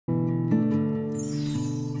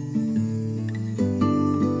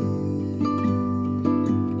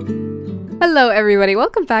Hello everybody,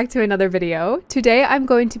 welcome back to another video. Today I'm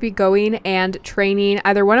going to be going and training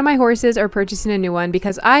either one of my horses or purchasing a new one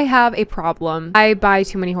because I have a problem. I buy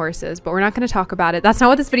too many horses, but we're not going to talk about it. That's not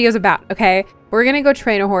what this video is about, okay? We're going to go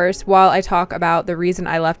train a horse while I talk about the reason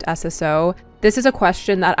I left SSO. This is a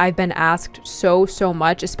question that I've been asked so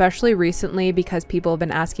much, especially recently because people have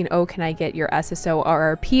been asking, oh, can I get your SSO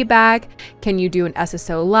RRP back? Can you do an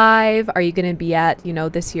SSO live? Are you going to be at, you know,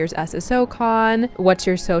 this year's SSO con? What's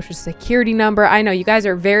your social security number? I know you guys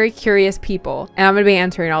are very curious people, and I'm going to be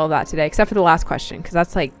answering all of that today, except for the last question, because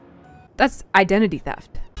that's identity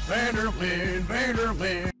theft.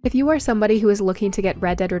 If you are somebody who is looking to get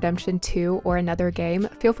Red Dead Redemption 2 or another game,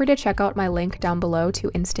 feel free to check out my link down below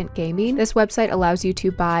to Instant Gaming. This website allows you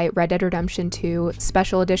to buy Red Dead Redemption 2,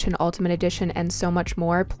 Special Edition, Ultimate Edition, and so much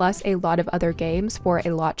more, plus a lot of other games for a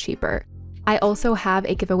lot cheaper. I also have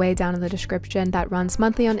a giveaway down in the description that runs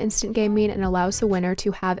monthly on Instant Gaming and allows the winner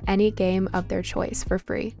to have any game of their choice for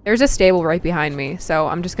free. There's a stable right behind me, so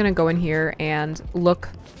I'm just gonna go in here and look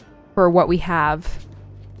for what we have.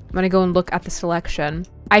 I'm gonna go and look at the selection.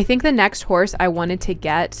 I think the next horse I wanted to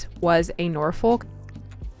get was a Norfolk.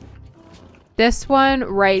 This one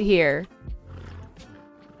right here.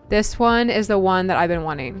 This one is the one that I've been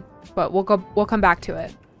wanting, but we'll come back to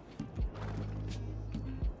it.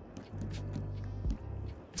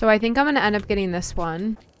 So I think I'm gonna end up getting this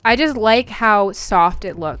one. I just like how soft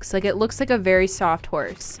it looks. Like, it looks like a very soft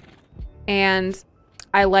horse. And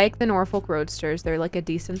I like the Norfolk Roadsters. They're like a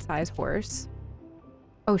decent sized horse.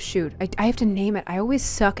 Oh shoot, I have to name it. I always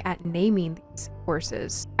suck at naming these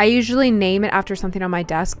horses. I usually name it after something on my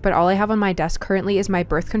desk, but all I have on my desk currently is my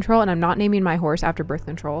birth control, and I'm not naming my horse after birth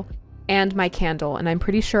control, and my candle, and I'm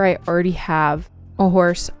pretty sure I already have a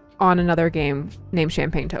horse on another game named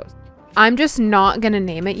Champagne Toast. I'm just not gonna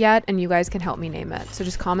name it yet, and you guys can help me name it. So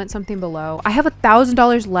just comment something below. I have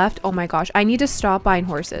 $1,000 left. Oh my gosh, I need to stop buying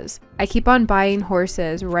horses. I keep on buying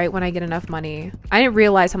horses right when I get enough money. I didn't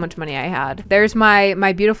realize how much money I had. There's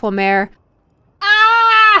my beautiful mare.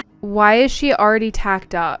 Ah! Why is she already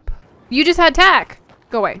tacked up? You just had tack.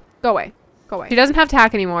 Go away, go away, go away. She doesn't have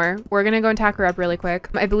tack anymore. We're gonna go and tack her up really quick.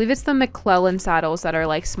 I believe it's the McClellan saddles that are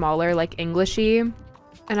like smaller, like Englishy. And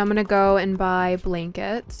I'm gonna go and buy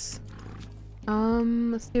blankets.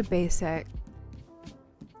 Let's do basic.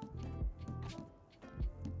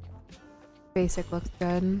 Basic looks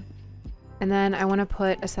good. And then I want to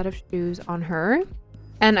put a set of shoes on her.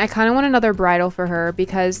 And I kind of want another bridle for her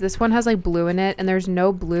because this one has like blue in it and there's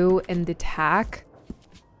no blue in the tack.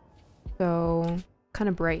 So kind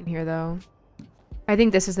of bright in here though. I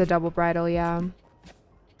think this is the double bridle, yeah.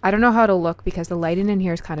 I don't know how it'll look because the lighting in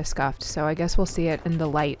here is kind of scuffed. So I guess we'll see it in the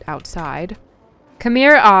light outside. Come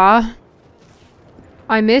here, ah.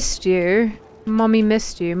 I missed you. Mommy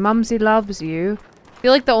missed you. Mumsy loves you. I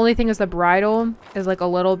feel like the only thing is the bridle is like a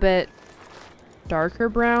little bit darker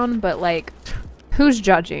brown, but like, who's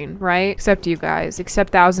judging, right? Except you guys,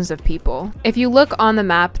 except thousands of people. If you look on the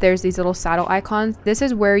map, there's these little saddle icons. This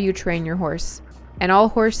is where you train your horse. And all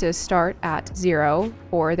horses start at 0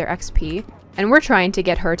 for their XP. And we're trying to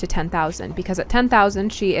get her to 10,000 because at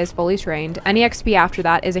 10,000, she is fully trained. Any XP after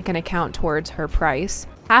that isn't going to count towards her price.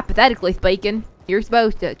 Hypothetically speaking, you're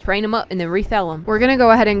supposed to train them up and then resell them. We're gonna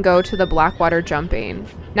go ahead and go to the Blackwater jumping.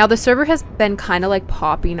 Now the server has been kind of like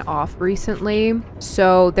popping off recently,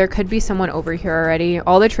 so there could be someone over here already.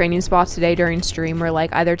 All the training spots today during stream were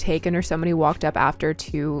like either taken or somebody walked up after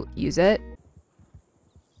to use it.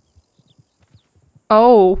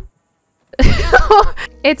 Oh.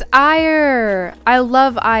 It's Ire. I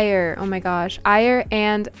love Ire. Oh my gosh. Ire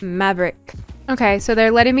and Maverick. Okay, so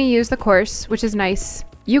they're letting me use the course, which is nice.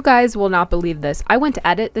 You guys will not believe this. I went to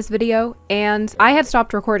edit this video and I had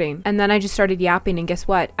stopped recording and then I just started yapping and guess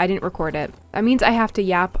what? I didn't record it. That means I have to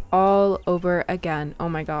yap all over again. Oh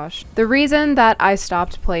my gosh. The reason that I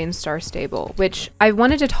stopped playing Star Stable, which I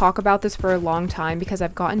wanted to talk about this for a long time because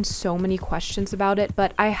I've gotten so many questions about it,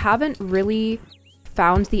 but I haven't really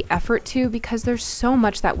found the effort to because there's so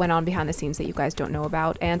much that went on behind the scenes that you guys don't know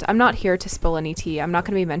about, and I'm not here to spill any tea. I'm not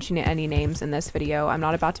going to be mentioning any names in this video. I'm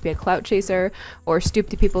not about to be a clout chaser or stoop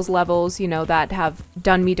to people's levels, you know, that have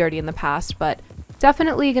done me dirty in the past, but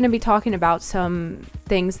definitely going to be talking about some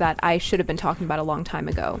things that I should have been talking about a long time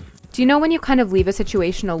ago. Do you know when you kind of leave a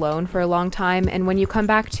situation alone for a long time and when you come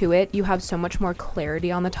back to it, you have so much more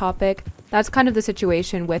clarity on the topic? That's kind of the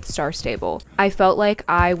situation with Star Stable. I felt like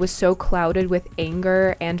I was so clouded with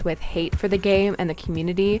anger and with hate for the game and the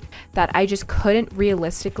community that I just couldn't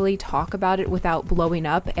realistically talk about it without blowing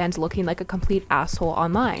up and looking like a complete asshole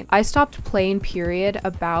online. I stopped playing period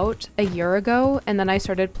about a year ago, and then I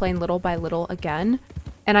started playing little by little again.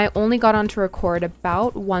 and I only got on to record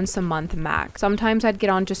about once a month max. Sometimes I'd get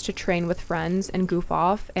on just to train with friends and goof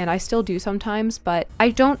off, and I still do sometimes, but I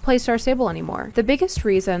don't play Star Stable anymore. The biggest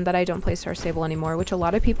reason that I don't play Star Stable anymore, which a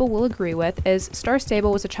lot of people will agree with, is Star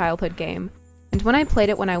Stable was a childhood game. And when I played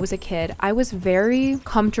it when I was a kid, I was very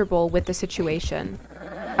comfortable with the situation.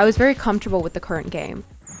 I was very comfortable with the current game.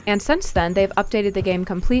 And since then, they've updated the game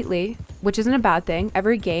completely, which isn't a bad thing.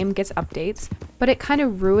 Every game gets updates, but it kind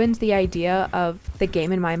of ruins the idea of the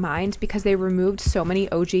game in my mind because they removed so many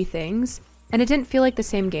OG things, and it didn't feel like the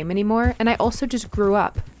same game anymore, and I also just grew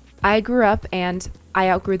up. I grew up and I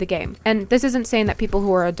outgrew the game. And this isn't saying that people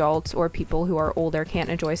who are adults or people who are older can't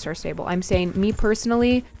enjoy Star Stable. I'm saying, me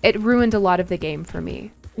personally, it ruined a lot of the game for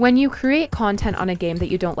me. When you create content on a game that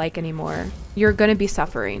you don't like anymore, you're gonna be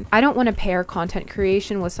suffering. I don't want to pair content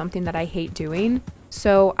creation with something that I hate doing,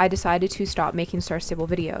 so I decided to stop making Star Stable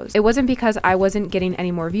videos. It wasn't because I wasn't getting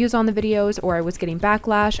any more views on the videos or I was getting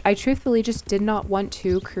backlash. I truthfully just did not want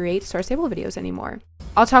to create Star Stable videos anymore.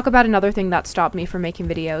 I'll talk about another thing that stopped me from making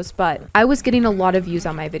videos, but I was getting a lot of views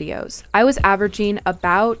on my videos. I was averaging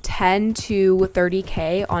about 10 to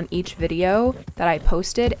 30K on each video that I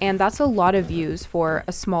posted, and that's a lot of views for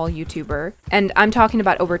a small YouTuber. And I'm talking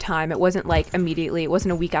about over time. It wasn't like immediately, it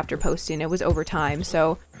wasn't a week after posting, it was over time.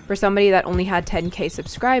 So for somebody that only had 10K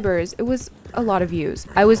subscribers, it was a lot of views.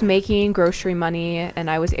 I was making grocery money and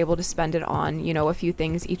I was able to spend it on, you know, a few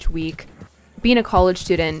things each week. Being a college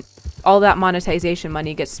student, all that monetization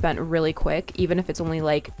money gets spent really quick. Even if it's only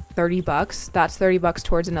like 30 bucks, that's 30 bucks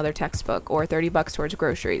towards another textbook or 30 bucks towards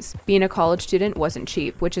groceries. Being a college student wasn't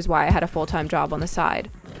cheap, which is why I had a full-time job on the side.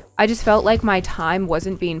 I just felt like my time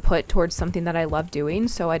wasn't being put towards something that I love doing,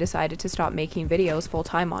 so I decided to stop making videos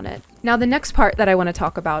full-time on it. Now, the next part that I want to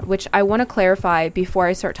talk about, which I want to clarify before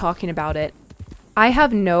I start talking about it, I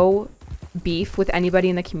have no beef with anybody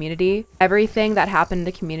in the community. Everything that happened in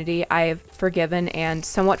the community I've forgiven and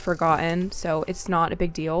somewhat forgotten, so it's not a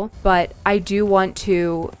big deal. But I do want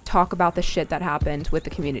to talk about the shit that happened with the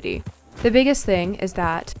community. The biggest thing is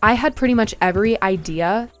that I had pretty much every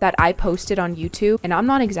idea that I posted on YouTube, and I'm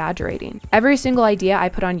not exaggerating. Every single idea I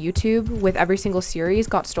put on YouTube with every single series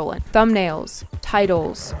got stolen. Thumbnails,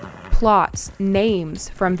 titles, plots, names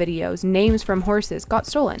from videos, names from horses got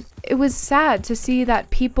stolen. It was sad to see that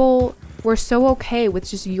people were so okay with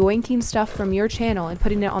just yoinking stuff from your channel and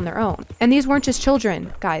putting it on their own. And these weren't just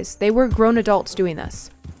children, guys. They were grown adults doing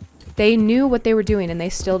this. They knew what they were doing and they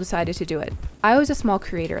still decided to do it. I was a small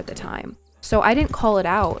creator at the time, so I didn't call it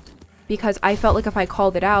out because I felt like if I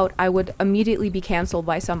called it out, I would immediately be canceled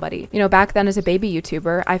by somebody. You know, back then as a baby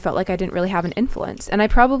YouTuber, I felt like I didn't really have an influence, and I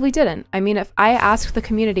probably didn't. I mean, if I asked the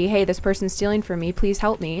community, hey, this person's stealing from me, please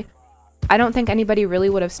help me, I don't think anybody really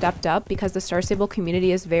would have stepped up because the Star Stable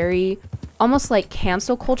community is very, almost like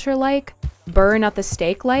cancel culture like, burn at the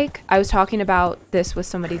stake like. I was talking about this with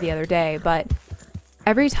somebody the other day, but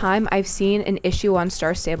every time I've seen an issue on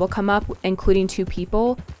Star Stable come up, including two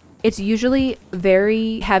people, it's usually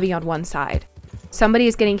very heavy on one side. Somebody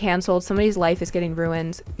is getting canceled, somebody's life is getting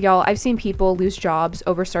ruined. Y'all, I've seen people lose jobs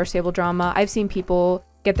over Star Stable drama. I've seen people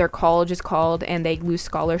get their colleges called and they lose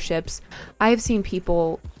scholarships. I've seen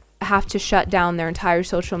people have to shut down their entire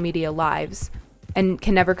social media lives and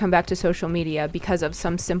can never come back to social media because of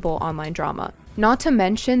some simple online drama. Not to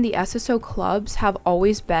mention, the SSO clubs have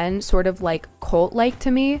always been sort of like cult-like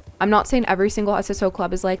to me. I'm not saying every single SSO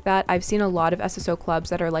club is like that. I've seen a lot of SSO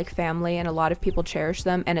clubs that are like family and a lot of people cherish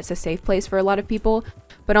them and it's a safe place for a lot of people,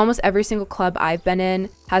 but almost every single club I've been in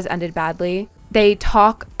has ended badly. They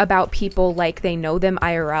talk about people like they know them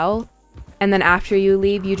IRL, and then after you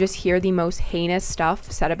leave, you just hear the most heinous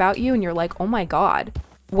stuff said about you and you're like, oh my god,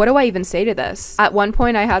 what do I even say to this? At one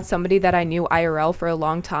point, I had somebody that I knew IRL for a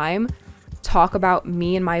long time talk about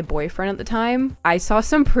me and my boyfriend at the time. I saw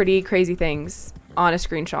some pretty crazy things on a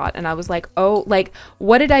screenshot and I was like, oh, like,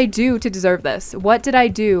 what did I do to deserve this? What did I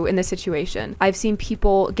do in this situation? I've seen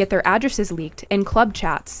people get their addresses leaked in club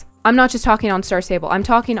chats. I'm not just talking on Star Stable, I'm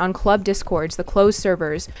talking on club discords, the closed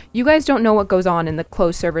servers. You guys don't know what goes on in the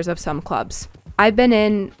closed servers of some clubs. I've been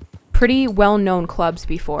in pretty well-known clubs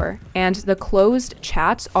before, and the closed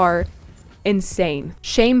chats are insane.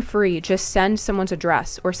 Shame-free, just send someone's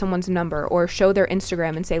address or someone's number or show their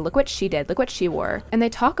Instagram and say, look what she did, look what she wore. And they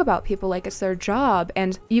talk about people like it's their job,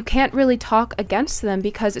 and you can't really talk against them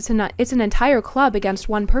because it's an entire club against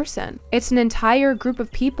one person. It's an entire group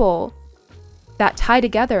of people that tie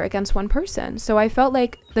together against one person. So I felt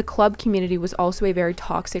like the club community was also a very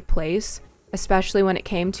toxic place, especially when it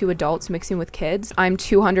came to adults mixing with kids. I'm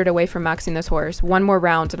 200 away from maxing this horse. One more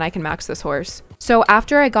round and I can max this horse. So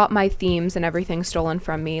after I got my themes and everything stolen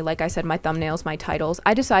from me, like I said, my thumbnails, my titles,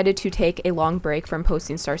 I decided to take a long break from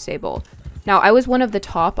posting Star Stable. Now, I was one of the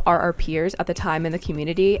top RRPers at the time in the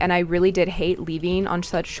community, and I really did hate leaving on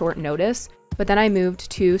such short notice. But then I moved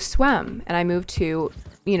to Swim, and I moved to,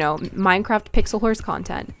 you know, Minecraft Pixel Horse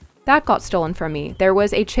content. That got stolen from me. There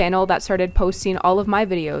was a channel that started posting all of my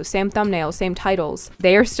videos, same thumbnails, same titles.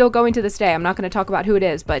 They are still going to this day. I'm not going to talk about who it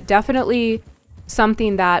is, but definitely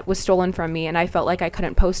something that was stolen from me and I felt like I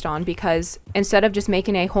couldn't post on, because instead of just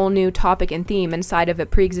making a whole new topic and theme inside of a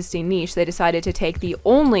pre-existing niche, they decided to take the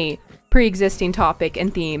only pre-existing topic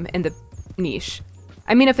and theme in the niche.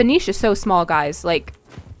 I mean, if a niche is so small, guys, like,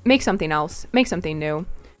 make something else, make something new.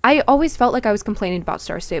 I always felt like I was complaining about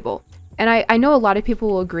Star Stable. And I know a lot of people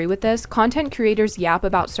will agree with this. Content creators yap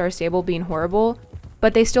about Star Stable being horrible,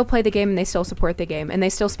 but they still play the game and they still support the game and they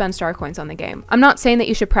still spend star coins on the game. I'm not saying that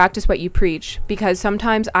you should practice what you preach, because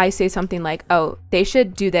sometimes I say something like, oh, they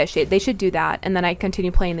should do this shit, they should do that, and then I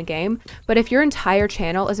continue playing the game. But if your entire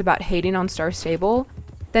channel is about hating on Star Stable,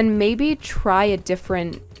 then maybe try a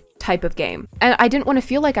different type of game. And I didn't want to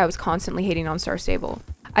feel like I was constantly hating on Star Stable.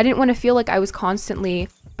 I didn't want to feel like I was constantly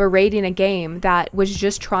berating a game that was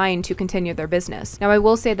just trying to continue their business. Now, I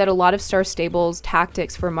will say that a lot of Star Stable's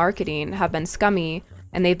tactics for marketing have been scummy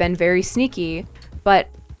and they've been very sneaky, but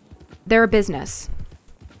they're a business,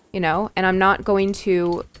 you know, and I'm not going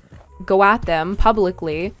to go at them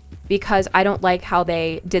publicly because I don't like how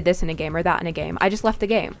they did this in a game or that in a game. I just left the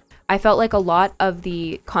game. I felt like a lot of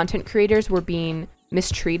the content creators were being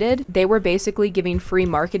mistreated. They were basically giving free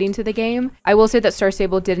marketing to the game. I will say that Star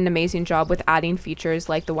Stable did an amazing job with adding features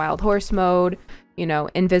like the wild horse mode, you know,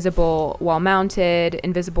 invisible while mounted,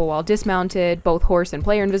 invisible while dismounted, both horse and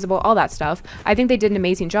player invisible, all that stuff. I think they did an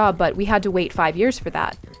amazing job, but we had to wait 5 years for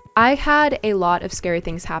that. I had a lot of scary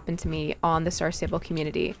things happen to me on the Star Stable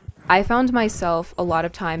community. I found myself a lot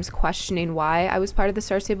of times questioning why I was part of the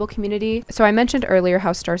Star Stable community. So I mentioned earlier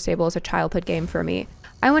how Star Stable is a childhood game for me.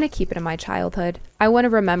 I want to keep it in my childhood. I want to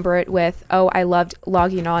remember it with, oh, I loved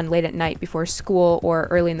logging on late at night before school or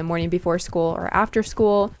early in the morning before school or after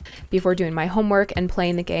school, before doing my homework and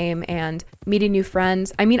playing the game and meeting new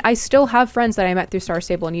friends. I mean, I still have friends that I met through Star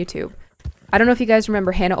Stable on YouTube. I don't know if you guys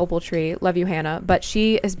remember Hannah Opaltree, love you Hannah, but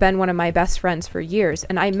she has been one of my best friends for years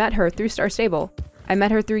and I met her through Star Stable. I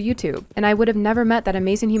met her through YouTube, and I would have never met that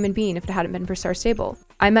amazing human being if it hadn't been for Star Stable.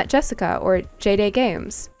 I met Jessica, or J-Day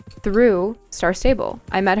Games, through Star Stable.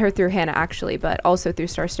 I met her through Hannah actually, but also through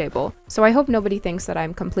Star Stable. So I hope nobody thinks that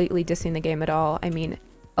I'm completely dissing the game at all. I mean,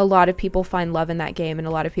 a lot of people find love in that game and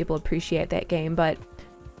a lot of people appreciate that game, but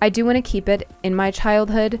I do want to keep it in my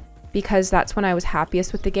childhood because that's when I was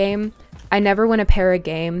happiest with the game. I never want to pair a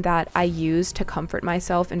game that I use to comfort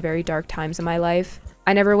myself in very dark times in my life.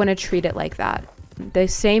 I never want to treat it like that. The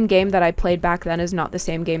same game that I played back then is not the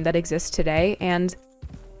same game that exists today, and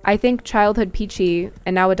I think childhood Peachy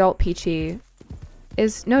and now adult Peachy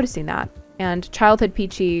is noticing that. And childhood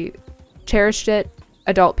Peachy cherished it,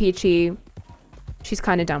 adult Peachy, she's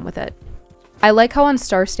kind of done with it. I like how on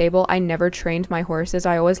Star Stable I never trained my horses.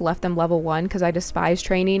 I always left them level 1 because I despise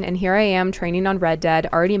training, and here I am training on Red Dead,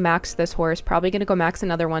 already maxed this horse, probably gonna go max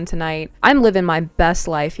another one tonight. I'm living my best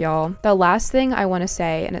life, y'all. The last thing I want to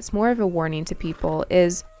say, and it's more of a warning to people,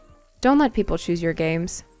 is don't let people choose your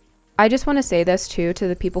games. I just want to say this too to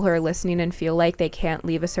the people who are listening and feel like they can't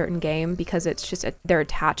leave a certain game because it's just they're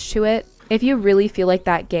attached to it. If you really feel like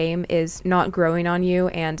that game is not growing on you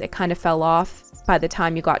and it kind of fell off by the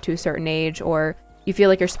time you got to a certain age, or you feel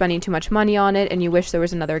like you're spending too much money on it and you wish there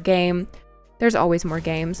was another game, there's always more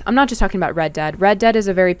games. I'm not just talking about Red Dead. Red Dead is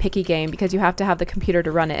a very picky game because you have to have the computer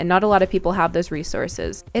to run it, and not a lot of people have those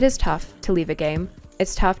resources. It is tough to leave a game.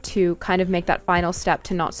 It's tough to kind of make that final step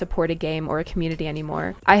to not support a game or a community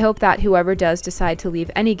anymore. I hope that whoever does decide to leave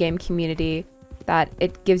any game community, that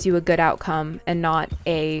it gives you a good outcome and not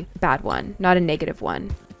a bad one, not a negative one.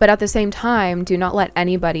 But at the same time, do not let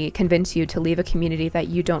anybody convince you to leave a community that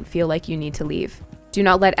you don't feel like you need to leave. Do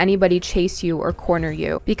not let anybody chase you or corner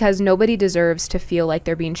you, because nobody deserves to feel like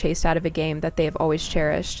they're being chased out of a game that they have always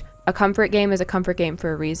cherished. A comfort game is a comfort game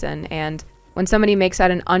for a reason, and when somebody makes that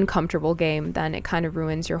an uncomfortable game, then it kind of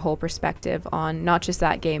ruins your whole perspective on not just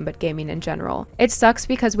that game, but gaming in general. It sucks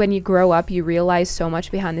because when you grow up, you realize so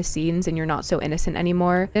much behind the scenes and you're not so innocent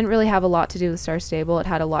anymore. It didn't really have a lot to do with Star Stable. It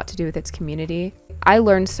had a lot to do with its community. I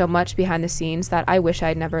learned so much behind the scenes that I wish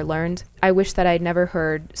I'd never learned. I wish that I'd never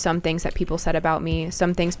heard some things that people said about me,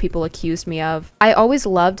 some things people accused me of. I always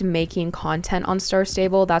loved making content on Star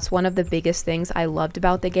Stable. That's one of the biggest things I loved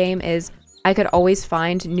about the game, is I could always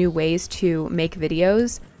find new ways to make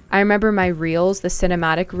videos. I remember my reels, the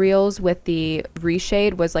cinematic reels with the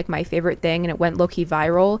reshade was like my favorite thing, and it went low-key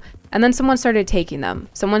viral. And then someone started taking them.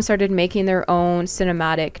 Someone started making their own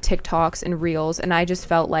cinematic TikToks and reels, and I just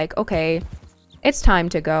felt like, okay, it's time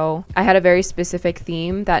to go. I had a very specific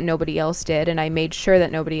theme that nobody else did, and I made sure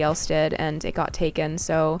that nobody else did, and it got taken.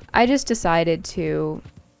 So I just decided to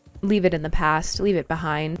leave it in the past, leave it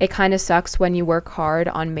behind. It kind of sucks when you work hard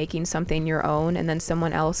on making something your own and then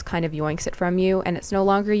someone else kind of yoinks it from you and it's no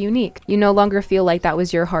longer unique. You no longer feel like that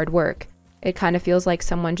was your hard work. It kind of feels like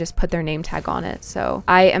someone just put their name tag on it. So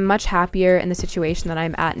I am much happier in the situation that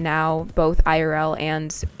I'm at now, both IRL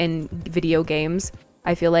and in video games.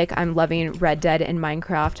 I feel like I'm loving Red Dead and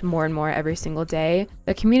Minecraft more and more every single day.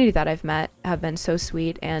 The community that I've met have been so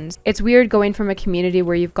sweet, and it's weird going from a community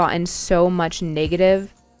where you've gotten so much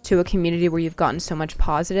negative to a community where you've gotten so much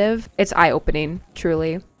positive. It's eye-opening,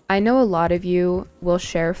 truly. I know a lot of you will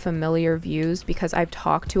share familiar views because I've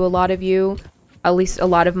talked to a lot of you, at least a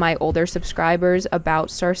lot of my older subscribers, about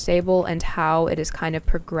Star Stable and how it has kind of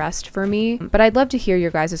progressed for me. But I'd love to hear your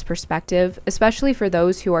guys' perspective, especially for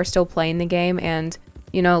those who are still playing the game and,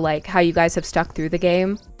 you know, like how you guys have stuck through the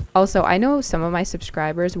game. Also, I know some of my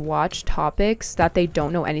subscribers watch topics that they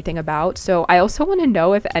don't know anything about, so I also want to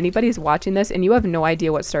know if anybody's watching this and you have no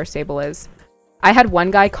idea what Star Stable is. I had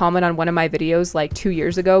one guy comment on one of my videos like 2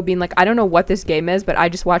 years ago being like, I don't know what this game is, but I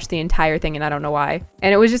just watched the entire thing and I don't know why.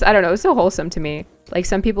 And it was just, I don't know, it was so wholesome to me. Like,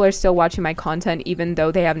 some people are still watching my content even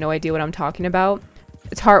though they have no idea what I'm talking about.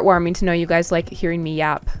 It's heartwarming to know you guys like hearing me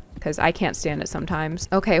yap, because I can't stand it sometimes.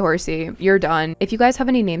 Okay, Horsey, you're done. If you guys have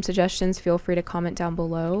any name suggestions, feel free to comment down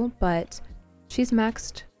below, but she's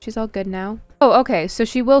maxed. She's all good now. Oh, okay, so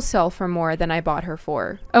she will sell for more than I bought her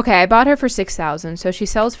for. Okay, I bought her for 6,000, so she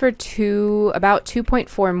sells for about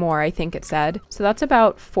 2.4 more, I think it said. So that's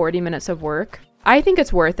about 40 minutes of work. I think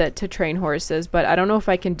it's worth it to train horses, but I don't know if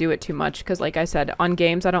I can do it too much because, like I said, on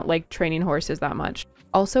games, I don't like training horses that much.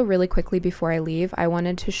 Also, really quickly before I leave, I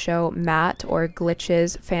wanted to show Matt, or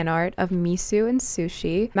Glitch's, fan art of Misu and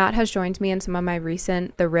Sushi. Matt has joined me in some of my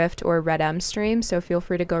recent The Rift or Red M streams, so feel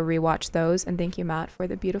free to go rewatch those, and thank you, Matt, for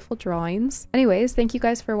the beautiful drawings. Anyways, thank you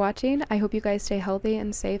guys for watching. I hope you guys stay healthy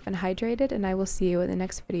and safe and hydrated, and I will see you in the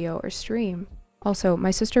next video or stream. Also,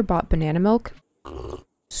 my sister bought banana milk.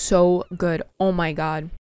 So good. Oh my god.